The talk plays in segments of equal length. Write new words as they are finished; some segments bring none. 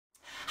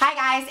Hi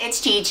guys,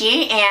 it's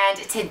Gigi, and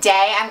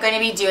today I'm going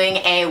to be doing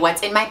a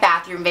what's in my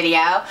bathroom video.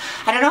 I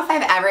don't know if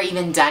I've ever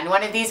even done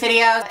one of these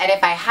videos, and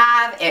if I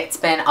have, it's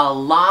been a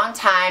long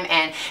time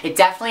and it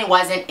definitely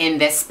wasn't in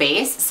this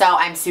space, so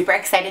I'm super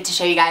excited to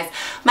show you guys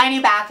my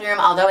new bathroom.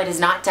 Although it is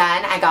not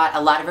done, I got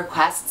a lot of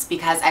requests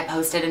because I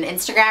posted an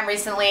Instagram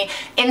recently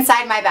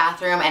inside my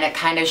bathroom and it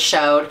kind of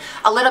showed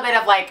a little bit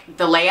of like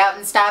the layout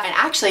and stuff, and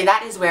actually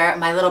that is where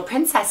my little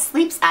princess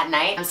sleeps at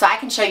night, so I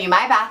can show you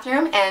my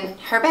bathroom and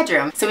her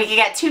bedroom so we can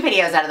get two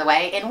videos out of the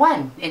way in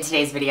one in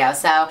today's video.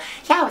 So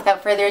yeah,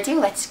 without further ado,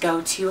 let's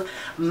go to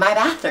my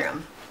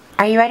bathroom.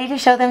 Are you ready to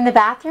show them the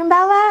bathroom,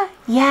 Bella?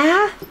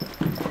 Yeah?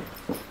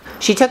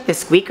 She took the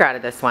squeaker out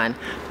of this one.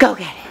 Go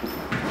get it.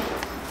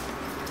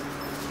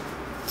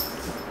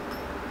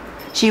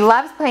 She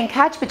loves playing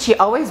catch, but she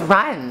always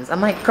runs.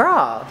 I'm like,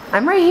 girl,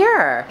 I'm right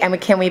here.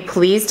 And can we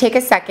please take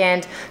a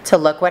second to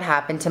look what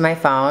happened to my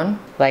phone?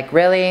 Like,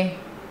 really?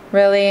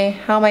 Really?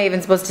 How am I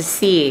even supposed to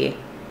see?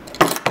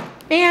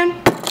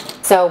 Man.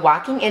 So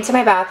walking into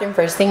my bathroom,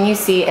 first thing you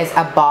see is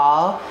a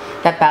ball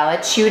that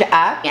Bella chewed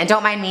up. And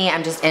don't mind me,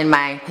 I'm just in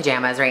my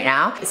pajamas right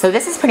now. So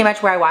this is pretty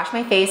much where I wash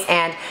my face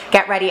and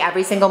get ready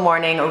every single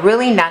morning.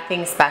 Really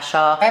nothing special.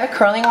 I have a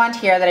curling wand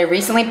here that I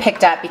recently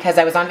picked up because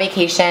I was on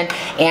vacation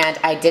and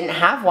I didn't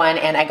have one,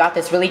 and I got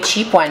this really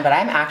cheap one, but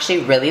I'm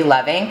actually really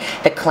loving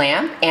the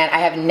clamp, and I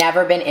have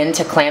never been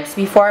into clamps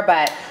before,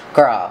 but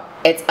girl,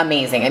 it's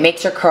amazing. It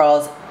makes your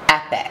curls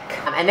epic.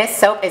 And this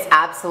soap is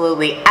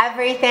absolutely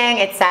everything.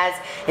 It says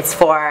it's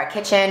for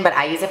kitchen, but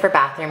I use it for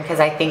bathroom because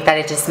I think that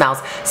it just smells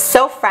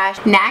so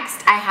fresh.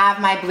 Next, I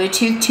have my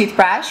Bluetooth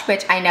toothbrush,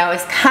 which I know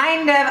is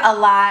kind of a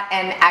lot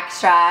and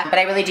extra, but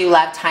I really do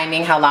love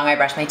timing how long I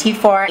brush my teeth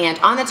for. And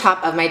on the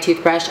top of my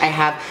toothbrush, I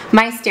have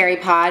my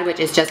Steripod, which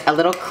is just a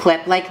little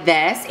clip like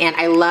this. And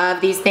I love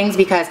these things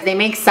because they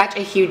make such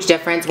a huge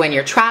difference when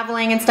you're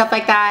traveling and stuff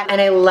like that. And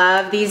I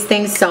love these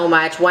things so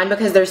much. One,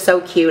 because they're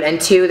so cute,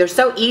 and two, they're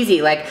so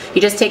easy. Like,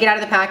 you just take it out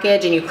of the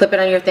package and you clip it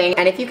on your thing.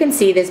 And if you can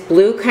see this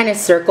blue kind of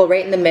circle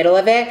right in the middle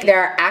of it,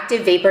 there are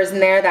active vapors in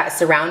there that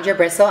surround your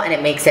bristle, and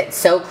it makes it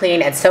so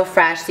clean and so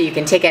fresh, so you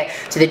can take it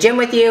to the gym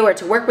with you or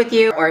to work with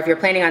you, or if you're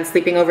planning on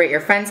sleeping over at your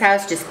friend's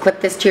house, just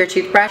clip this to your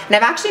toothbrush. And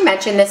I've actually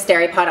mentioned this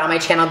Steripod on my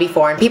channel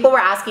before, and people were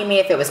asking me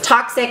if it was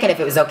toxic and if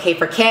it was okay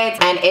for kids,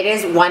 and it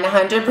is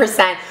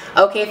 100%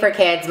 okay for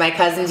kids. My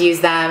cousins use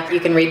them. You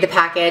can read the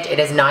package. It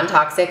is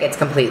non-toxic. It's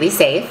completely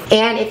safe.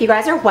 And if you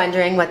guys are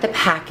wondering what the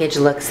package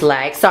looks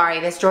like, sorry,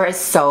 this drawer is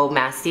so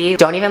messy.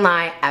 Don't even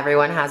lie,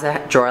 everyone has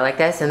a drawer like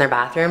this in their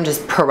bathroom,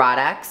 just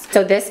products.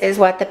 So this is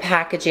what the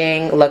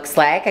packaging looks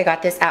like. I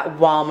got this at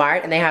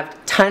Walmart, and they have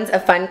tons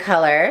of fun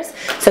colors.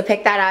 So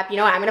pick that up. You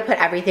know what, I'm gonna put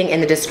everything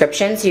in the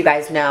description so you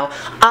guys know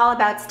all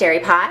about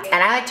Steripod.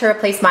 And I like to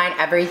replace mine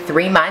every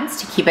 3 months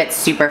to keep it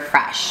super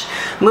fresh.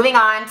 Moving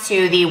on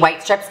to the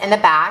white strips in the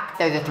back.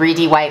 They're the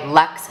 3D White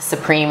Luxe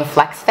Supreme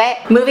Flex Fit.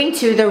 Moving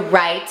to the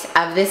right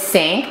of the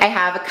sink, I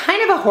have a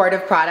kind of a hoard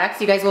of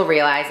products. You guys will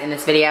realize in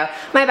this video,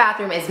 my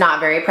bathroom is not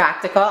very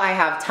practical. I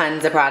have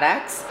tons of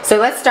products. So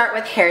let's start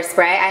with hairspray.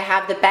 I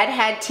have the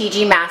Bedhead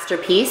TG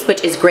Masterpiece,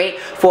 which is great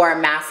for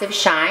massive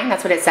shine.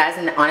 That's what it says,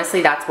 and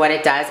honestly, that's what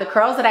it does. The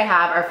curls that I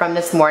have are from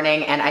this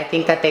morning, and I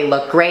think that they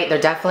look great. They're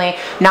definitely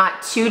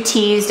not too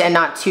teased and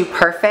not too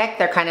perfect.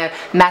 They're kind of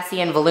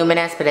messy and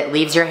voluminous, but it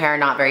leaves your hair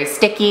not very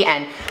sticky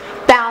and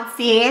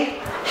bouncy.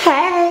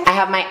 Hey! I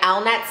have my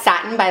Elnet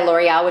Satin by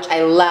L'Oreal, which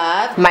I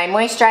love. My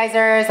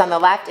moisturizers on the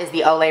left is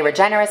the Olay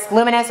Regenerist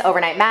Luminous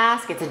Overnight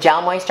Mask. It's a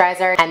gel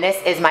moisturizer. And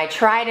this is my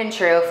tried and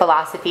true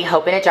Philosophy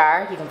Hope in a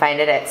Jar. You can find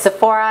it at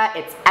Sephora.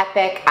 It's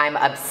epic. I'm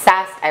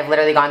obsessed. I've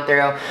literally gone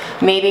through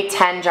maybe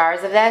 10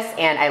 jars of this,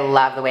 and I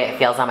love the way it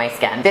feels on my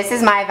skin. This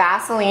is my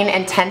Vaseline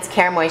Intense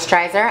Care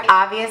Moisturizer.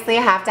 Obviously,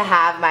 I have to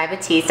have my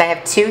Batiste. I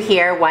have two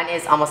here. One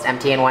is almost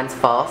empty and one's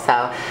full.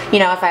 So, you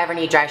know, if I ever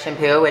need dry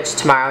shampoo, which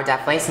tomorrow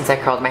definitely, since I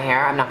curled my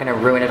hair, I'm not gonna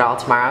ruin it all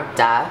tomorrow,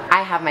 duh.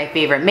 I have my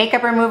favorite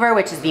makeup remover,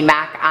 which is the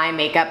MAC Eye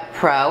Makeup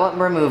Pro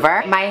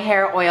Remover. My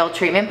hair oil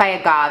treatment by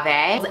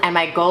Agave, and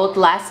my Gold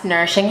Lust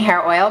Nourishing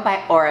Hair Oil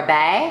by Oribe.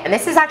 And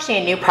this is actually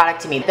a new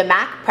product to me. The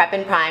MAC Prep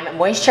and Prime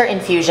Moisture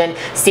Infusion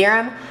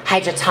Serum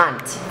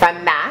Hydratant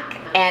from MAC.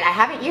 And I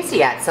haven't used it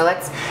yet, so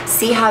let's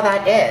see how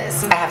that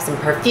is. I have some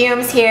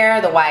perfumes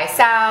here, the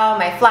YSL,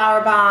 my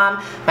Flower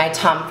Bomb, my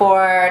Tom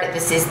Ford.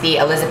 This is the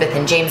Elizabeth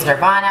and James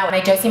Nirvana.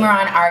 My Josie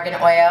Maran Argan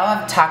Oil,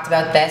 I've talked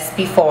about this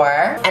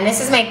before. And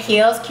this is my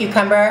Kiehl's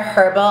Cucumber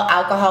Herbal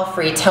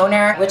Alcohol-Free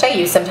Toner, which I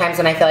use sometimes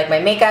when I feel like my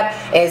makeup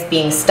is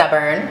being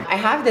stubborn. I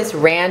have this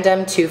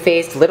random Too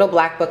Faced little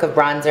black book of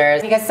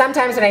bronzers, because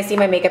sometimes when I see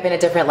my makeup in a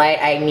different light,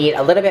 I need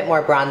a little bit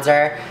more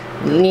bronzer.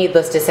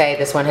 Needless to say,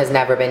 this one has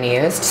never been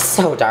used.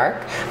 So dark.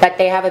 But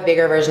they have a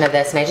bigger version of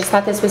this, and I just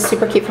thought this was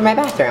super cute for my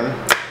bathroom.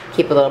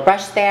 Keep a little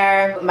brush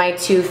there. My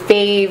two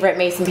favorite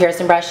Mason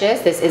Pearson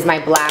brushes. This is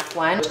my black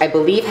one, which I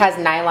believe has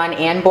nylon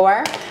and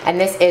boar. And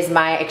this is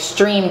my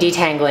extreme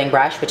detangling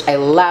brush, which I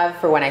love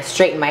for when I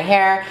straighten my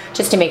hair,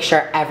 just to make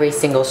sure every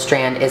single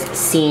strand is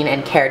seen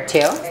and cared to.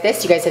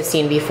 This you guys have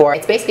seen before.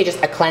 It's basically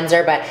just a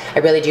cleanser, but I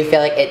really do feel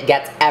like it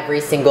gets every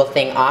single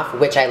thing off,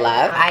 which I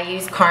love. I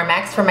use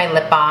Carmex for my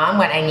lip balm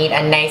when I need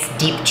a nice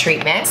deep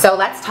treatment. So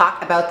let's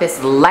talk about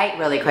this light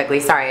really quickly.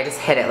 Sorry, I just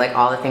hit it, like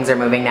all the things are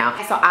moving now.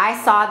 So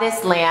I saw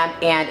this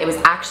lamp and it was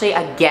actually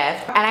a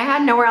gift and I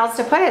had nowhere else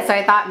to put it, so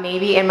I thought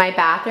maybe in my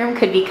bathroom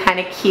could be kind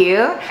of cute.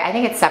 I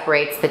think it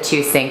separates the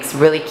two sinks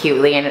really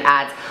cutely and it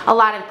adds a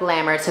lot of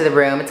glamour to the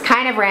room. It's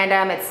kind of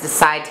random, it's the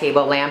side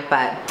table lamp,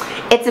 but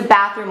it's a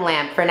bathroom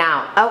lamp for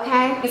now,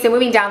 okay? So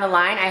moving down the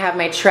line, I have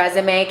my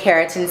Tresemme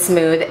Keratin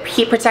Smooth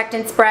Heat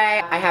Protectant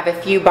Spray. I have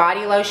a few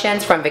body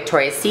lotions from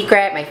Victoria's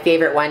Secret. My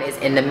favorite one is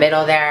in the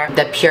middle there,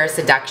 the Pure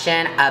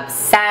Seduction,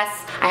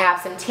 obsessed. I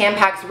have some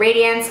Tampax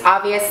Radiance,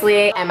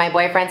 obviously, and my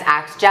boyfriend's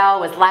Axe Gel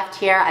was left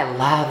here. I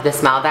love the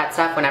smell of that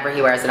stuff. Whenever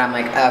he wears it, I'm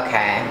like,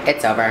 okay,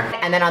 it's over.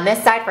 And then on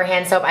this side for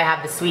hand soap, I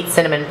have the Sweet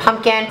Cinnamon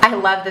Pumpkin. I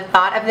love the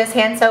thought of this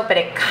hand soap, but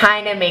it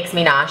kind of makes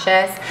me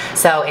nauseous,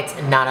 so it's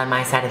not on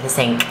my side of the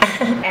sink.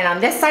 And on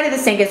this side of the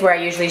sink is where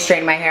I usually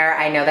straighten my hair.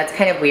 I know that's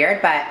kind of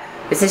weird, but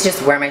this is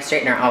just where my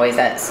straightener always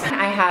is.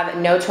 I have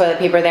no toilet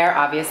paper there,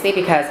 obviously,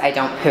 because I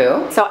don't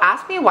poo. So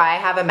ask me why I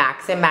have a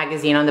Maxim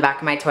magazine on the back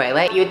of my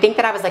toilet. You would think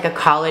that I was like a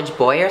college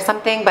boy or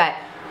something, but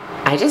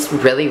I just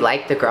really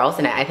like the girls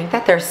in it. I think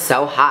that they're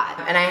so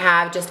hot. And I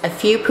have just a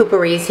few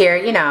pooperies here,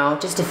 you know,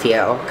 just a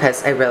few,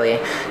 because I really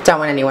don't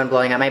want anyone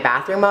blowing up my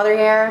bathroom while they're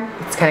here.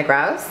 It's kind of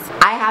gross.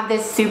 I have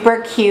this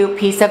super cute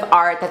piece of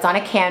art that's on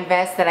a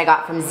canvas that I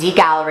got from Z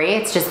Gallery.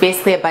 It's just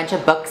basically a bunch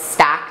of books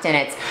stacked and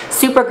it's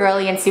super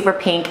girly and super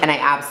pink and I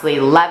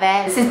absolutely love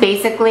it. This is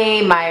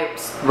basically my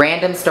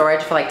random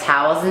storage for like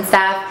towels and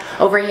stuff.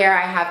 Over here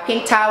I have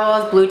pink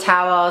towels, blue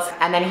towels,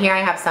 and then here I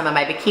have some of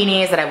my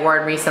bikinis that I've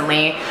worn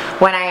recently.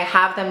 When I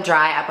have them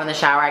dry up on the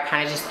shower, I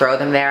kind of just throw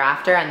them there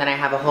after, and then I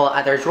have a whole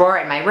other drawer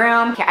in my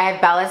room. Okay, I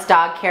have Bella's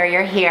dog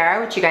carrier here,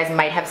 which you guys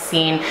might have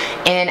seen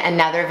in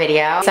another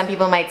video. Some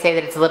people might say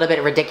that it's a little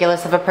bit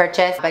ridiculous of a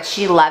purchase, but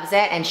she loves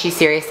it and she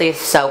seriously is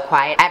so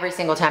quiet every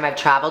single time I've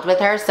traveled with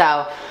her,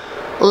 so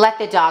let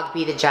the dog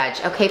be the judge,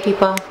 okay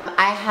people?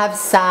 I have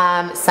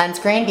some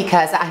sunscreen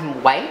because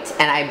I'm white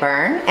and I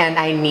burn and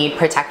I need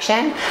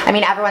protection. I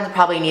mean, everyone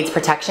probably needs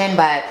protection,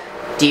 but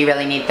do you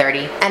really need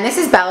 30? And this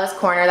is Bella's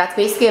corner. That's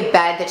basically a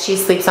bed that she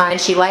sleeps on and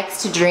she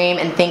likes to dream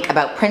and think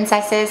about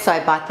princesses, so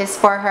I bought this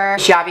for her.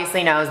 She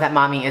obviously knows that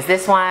mommy is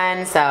this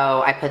one,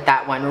 so I put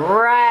that one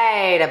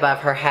right above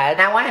her head.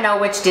 And I want to know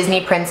which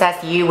Disney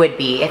princess you would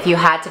be if you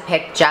had to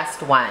pick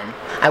just one.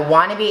 I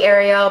want to be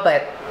Ariel,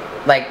 but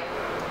like,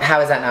 how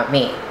is that not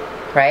me,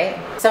 right?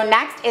 So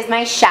next is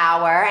my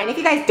shower, and if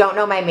you guys don't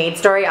know my maid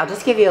story, I'll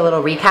just give you a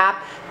little recap.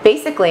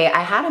 Basically, I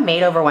had a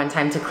maid over one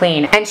time to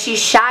clean, and she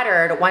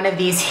shattered one of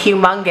these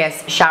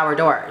humongous shower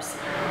doors.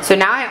 So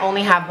now I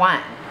only have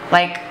one.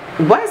 Like,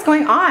 what is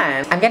going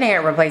on? I'm getting it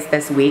replaced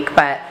this week,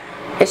 but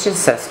it's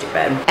just so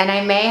stupid. And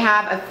I may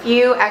have a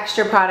few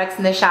extra products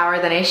in the shower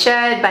than I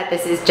should, but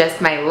this is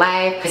just my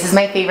life. This is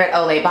my favorite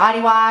Olay body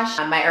wash,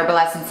 my Herbal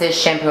Essences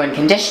shampoo and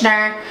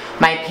conditioner,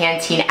 my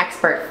Pantene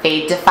Expert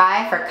Fade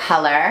Defy for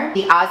color,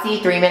 the Aussie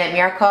 3-Minute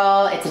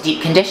Miracle, it's a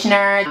deep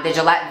conditioner, the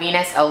Gillette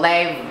Venus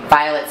Olay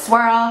Violet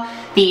Swirl,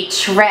 the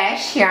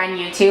Trish here on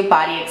YouTube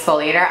Body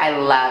Exfoliator, I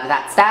love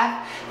that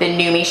stuff, the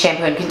Numi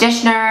Shampoo and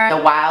Conditioner,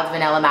 the Wild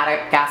Vanilla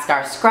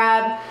Madagascar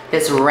Scrub,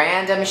 this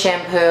random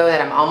shampoo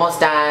that I'm almost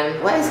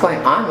done. What is going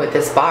on with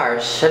this bar?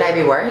 Should I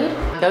be worried?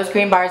 Those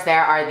green bars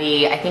there are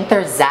the, I think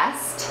they're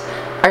Zest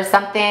or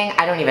something.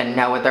 I don't even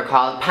know what they're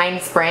called. Pine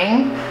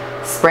Spring?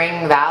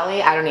 Spring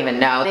Valley? I don't even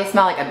know. They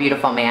smell like a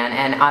beautiful man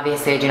and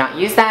obviously I do not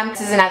use them. This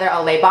is another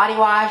Olay body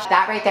wash.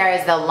 That right there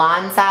is the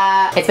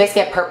Lanza. It's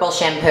basically a purple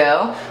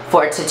shampoo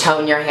to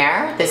tone your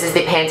hair. This is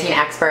the Pantene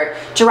Expert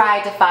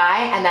Dry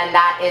Defy, and then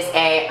that is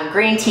a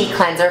green tea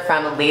cleanser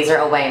from Laser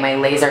Away, my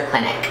laser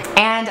clinic.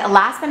 And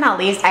last but not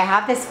least, I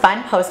have this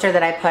fun poster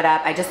that I put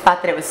up. I just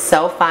thought that it was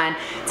so fun.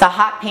 It's a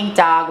hot pink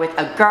dog with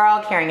a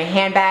girl carrying a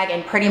handbag,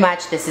 and pretty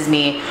much this is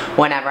me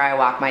whenever I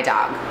walk my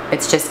dog.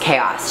 It's just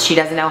chaos. She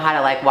doesn't know how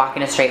to like walk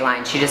in a straight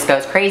line. She just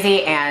goes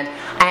crazy and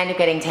I end up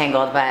getting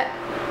tangled, but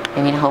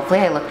I mean, hopefully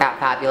I look that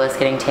fabulous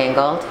getting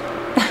tangled.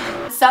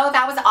 So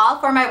that was all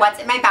for my What's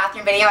in My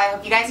Bathroom video. I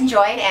hope you guys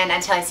enjoyed, and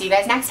until I see you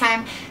guys next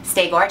time,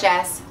 stay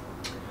gorgeous.